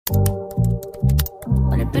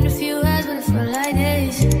Hey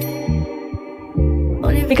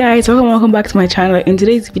guys, welcome back to my channel. In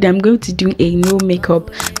today's video I'm going to do a no makeup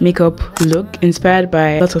look inspired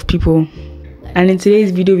by a lot of people. And in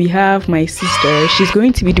today's video we have my sister. She's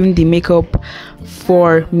going to be doing the makeup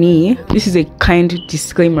for me. This is a kind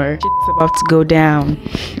disclaimer. It's about to go down.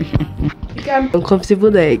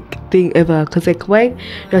 Uncomfortable thing ever, because why you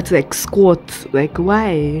have to squat,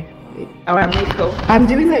 why? Our makeup, I'm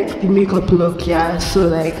doing the makeup look, yeah, so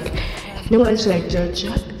no one should judge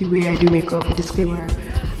the way I do makeup. Disclaimer,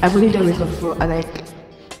 I've only done makeup for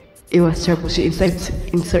it was terrible. She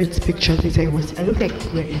inserts pictures. I look like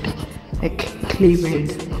red, clay red.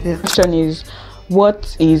 Yeah. Question is,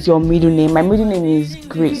 what is your middle name? My middle name is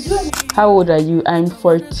Grace. How old are you? I'm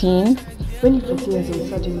 14. When you're 14 years old,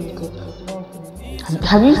 start doing makeup.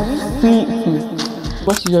 Have you seen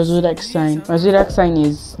what is your zodiac sign? My zodiac sign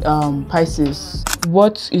is Pisces.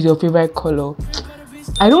 What is your favorite color?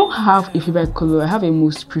 I don't have a favorite color. I have a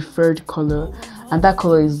most preferred color, and that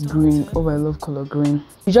color is green. Oh, I love color green.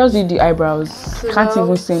 You just did the eyebrows. So can't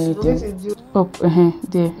even say anything. Oh,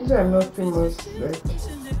 there. These are not famous.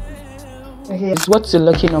 Okay. What's your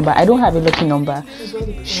lucky number? I don't have a lucky number.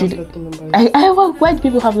 Why do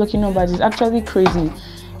people have lucky numbers? It's actually crazy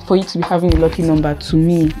for you to be having a lucky number to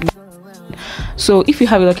me. So if you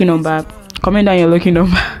have a lucky number, comment down your lucky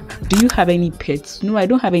number. Do you have any pets? No, I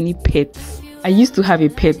don't have any pets. I used to have a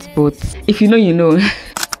pet, but if you know, you know.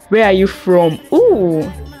 Where are you from? Oh,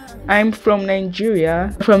 I'm from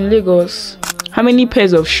Nigeria, from Lagos. How many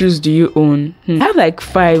pairs of shoes do you own? I have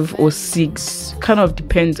 5 or 6, kind of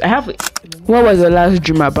depends. What was your last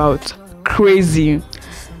dream about? Crazy.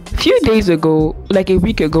 A few days ago, a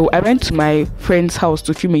week ago, I went to my friend's house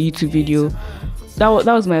to film a YouTube video. That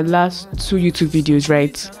was my last 2 YouTube videos,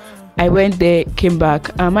 right? I went there, came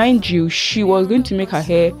back, and mind you, she was going to make her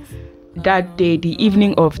hair that day, the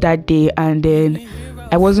evening of that day, and then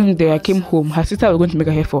I wasn't there. I came home. Her sister was going to make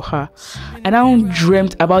her hair for her, and I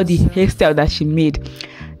dreamt about the hairstyle that she made.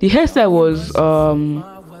 The hairstyle was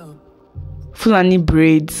Fulani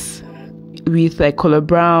braids with color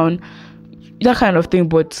brown, that kind of thing.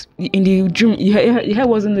 But in the dream, the hair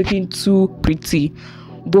wasn't looking too pretty.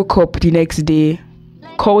 Woke up the next day,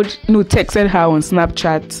 texted her on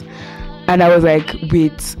Snapchat, and I was like,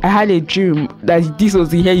 wait, I had a dream that this was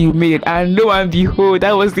the hair you made, and lo and behold,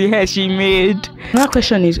 that was the hair she made. Another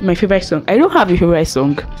question is my favorite song. I don't have a favorite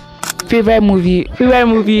song. Favorite movie,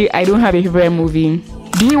 I don't have a favorite movie.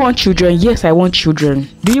 Do you want children? Yes, I want children.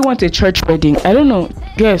 Do you want a church wedding? I don't know.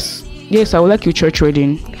 Yes, I would like a church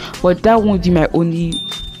wedding, but that won't be my only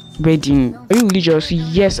wedding. Are you religious?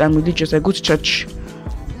 Yes, I'm religious. I go to church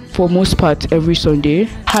for most part every Sunday.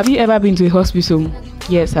 Have you ever been to a hospital?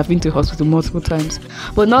 Yes, I've been to a hospital multiple times,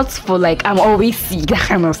 but not for I'm always sick, that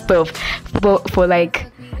kind of stuff, but for I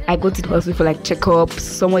go to the hospital for checkups.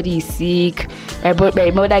 Somebody is sick,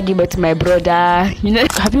 my mother gave birth to my brother,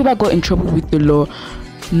 Have you ever got in trouble with the law?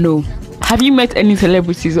 No. Have you met any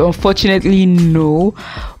celebrities? Unfortunately no,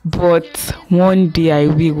 but one day I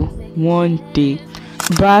will. One day.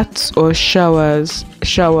 Baths or showers?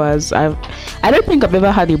 I don't think I've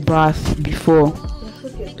ever had a bath before.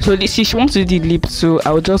 So she wants to do the lips, so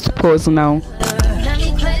I'll just pause now.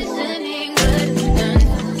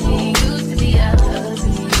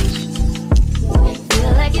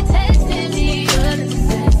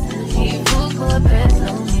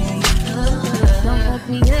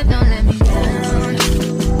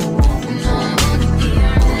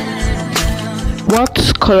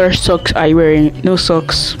 What color socks are you wearing? No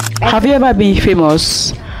socks. Have you ever been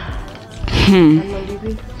famous?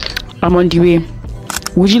 I'm on the way.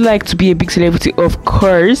 Would you like to be a big celebrity? Of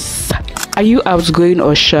course. Are you outgoing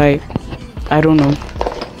or shy? I don't know.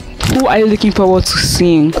 Who are you looking forward to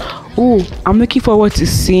seeing? Oh, I'm looking forward to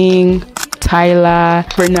seeing Tyler,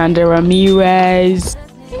 Fernanda Ramirez.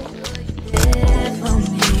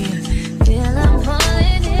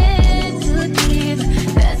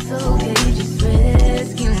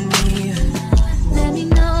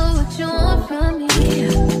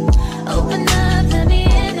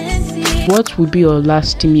 What would be your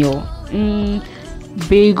last meal?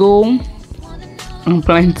 Bagel and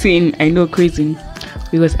plantain. I know, crazy.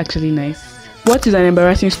 It was actually nice. What is an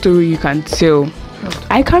embarrassing story you can tell?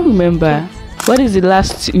 I can't remember. What is the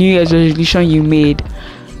last New Year's resolution you made?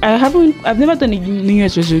 I've never done a New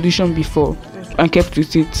Year's resolution before and kept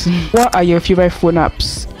with it. What are your favorite phone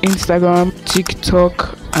apps? Instagram,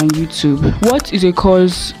 TikTok, and YouTube. What is a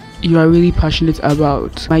cause you are really passionate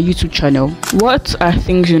about? My YouTube channel. What are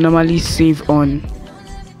things you normally save on?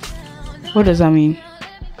 What does that mean?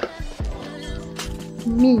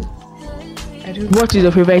 Me, I What is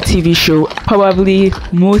your favorite TV show? Probably,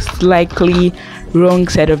 most likely, Wrong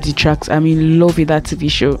Side of the Tracks. I'm in love with that TV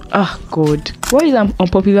show. Oh God. What is an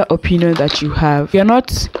unpopular opinion that you have? You're not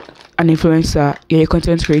an influencer, you're a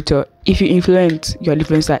content creator. If you influence, you're an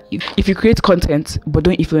influencer. If you create content but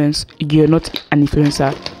don't influence, you're not an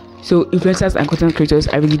influencer. So influencers and content creators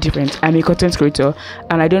are really different. I'm a content creator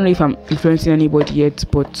and I don't know if I'm influencing anybody yet,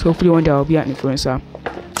 but hopefully one day I'll be an influencer.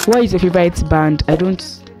 What is your favorite band? I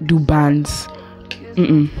don't do bands.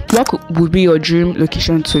 What would be your dream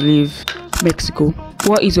location to live? Mexico.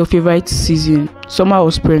 What is your favorite season? Summer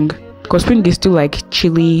or spring? Because spring is still like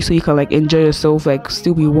chilly, so you can like enjoy yourself, like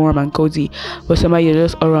still be warm and cozy. But summer you're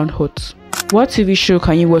just all around hot. What TV show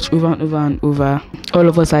can you watch over and over and over? All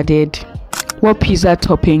of Us Are Dead. What pizza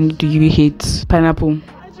topping do you hate? Pineapple.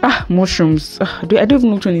 Mushrooms. I don't even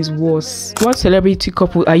know which one is worse. What celebrity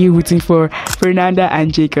couple are you rooting for? Fernanda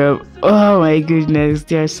and Jacob. Oh my goodness,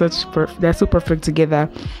 they're so perfect together.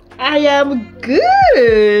 I am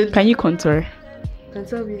good. Can you contour?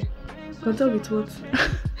 Contour with what?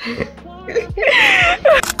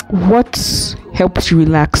 What helps you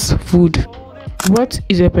relax? Food. What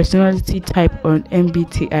is your personality type on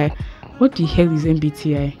MBTI? What the hell is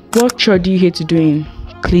MBTI? What chore do you hate doing?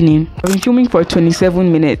 Cleaning. I've been filming for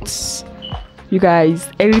 27 minutes. You guys,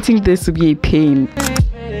 editing this will be a pain.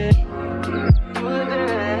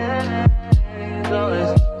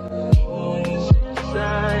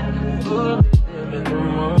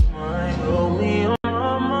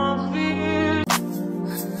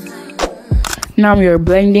 Now we are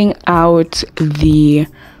blending out the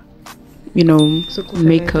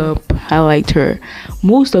makeup highlighter.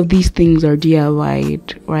 Most of these things are DIY,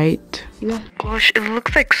 right? Yeah. Gosh, it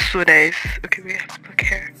looks like so nice. Okay, wait, look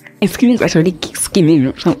here. My skin is actually skinny.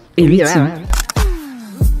 Why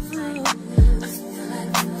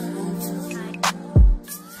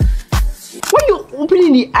are you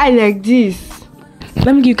opening the eye like this?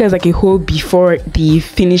 Let me give you guys like a whole before the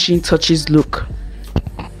finishing touches look.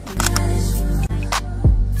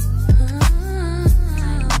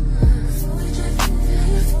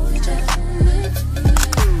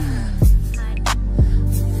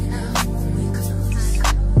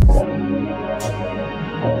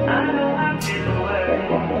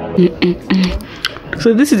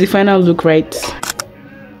 So this is the final look, right?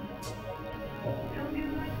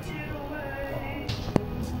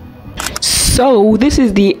 So this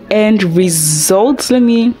is the end result. Let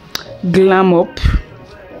me glam up.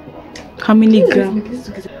 How many gram?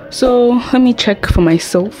 So let me check for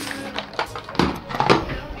myself.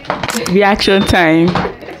 Reaction time.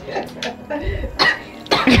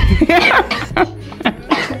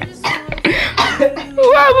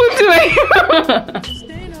 What happened to my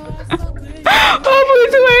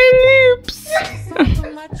lips?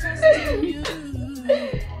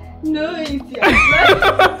 No, it's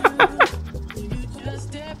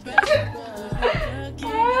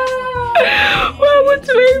What happened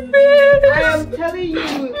to my face? I am telling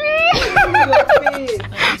you.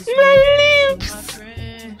 My lips.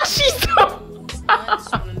 Jesus.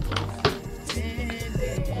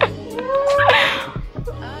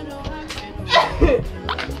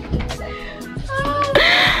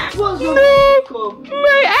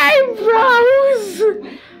 My eyebrows.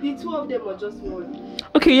 The two of them are just one.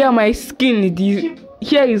 Okay, yeah, my skin,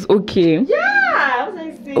 here is okay. Yeah, what was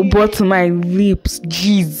I saying? But my lips,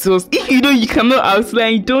 Jesus. If you know you cannot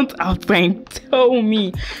outline, don't outline. Tell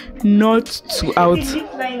me not to out.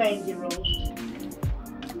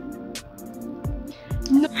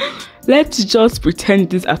 No. Let's just pretend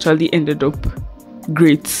this actually ended up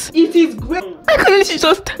great. It is great. I couldn't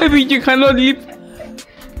just tell me you cannot lip.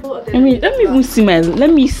 I mean, let me see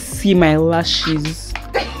my lashes.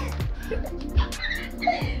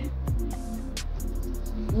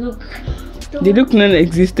 Look. They look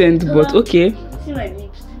non-existent, but okay. See my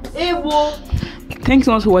lips. Hey, whoa. Thanks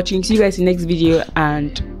so much for watching. See you guys in the next video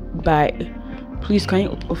and bye. Please, can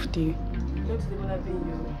you off the...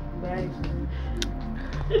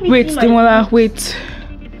 Wait, Demola, wait.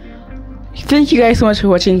 Thank you guys so much for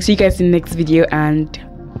watching. See you guys in the next video and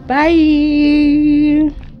bye.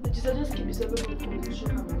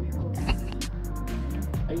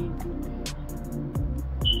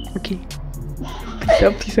 Okay.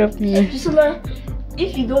 Please help me.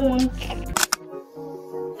 If you don't want...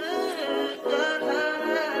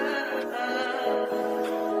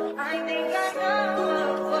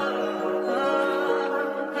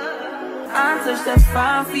 I touch that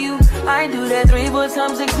fine for you. I do that 3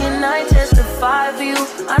 times 16. I testify for you.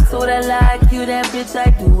 I told her like you, that bitch I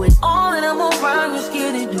do it all, and I'm around. You're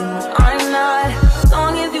scared to do it. I'm not.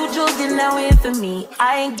 Long as you joking now in for me,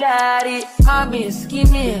 I ain't got it. Mobbing,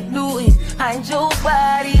 scheming, looting, hide your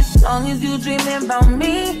body. As long as you dreaming about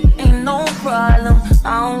me, ain't no problem.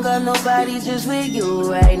 I don't got nobody just with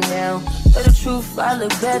you right now. For the truth, I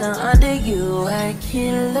look better under you. I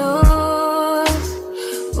can't lose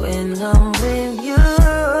when I'm with you.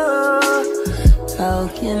 How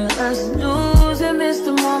can us lose and miss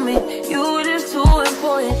the moment? You just too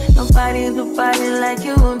important. Nobody do body like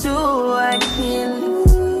you do. I can't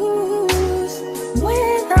lose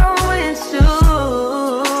when I'm with you.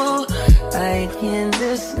 I can't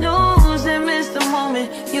just lose and miss the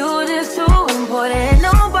moment. You just too important.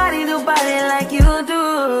 Nobody do body like you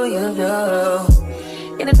do. You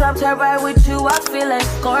do. In the top tier right with you, I feel like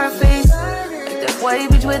Scarface. Like that white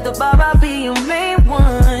bitch with the bob, I'll be your main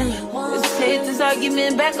one. Let's take this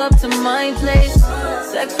argument back up to my place.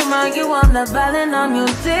 Sex remind you I'm not violent on you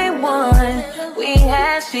day one. We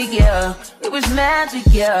had shit, yeah. It was magic,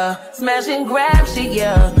 yeah. Smash and grab shit,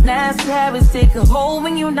 yeah. Nasty habits take a hold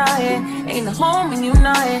when you're not here. Ain't a home when you're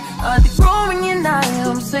not here. They grow when you're not here.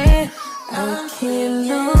 I'm saying I can't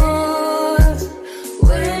lose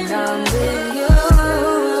when I'm with you.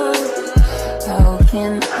 How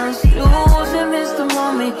can I lose and miss the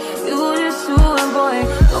moment? You just too important.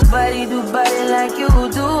 Nobody do body like you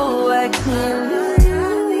do. I can't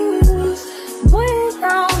lose when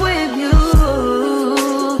I'm with you.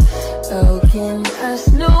 How can I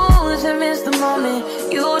snooze and miss the moment?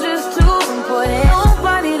 You just too important.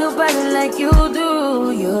 Nobody do body like you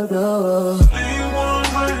do. You do.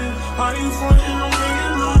 Are you frontin' on me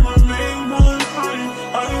and I'm the main one crying?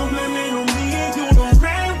 Are you blaming on me and you the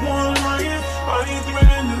main one lying? Are you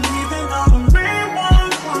threatening to leave and I'm the main one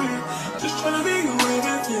crying? Just tryna be your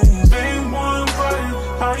everything, main one crying.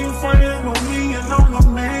 Are you frontin' on me and I'm the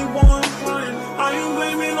main one crying? Are you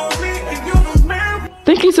blaming on me and you the main one?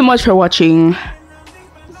 Thank you so much for watching.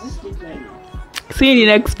 See you in the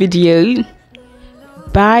next video.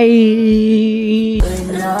 Bye.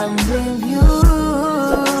 When I'm with you,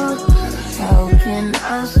 how can I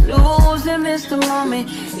lose and miss the moment?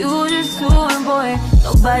 You just too important.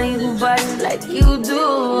 Nobody do body like you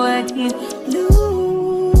do. I can't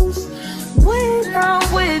lose when I'm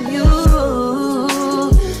with you.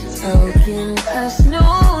 How can I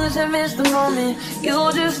snooze and miss the moment?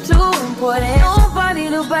 You just too important. Nobody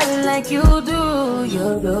do body like you do.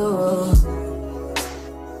 You do.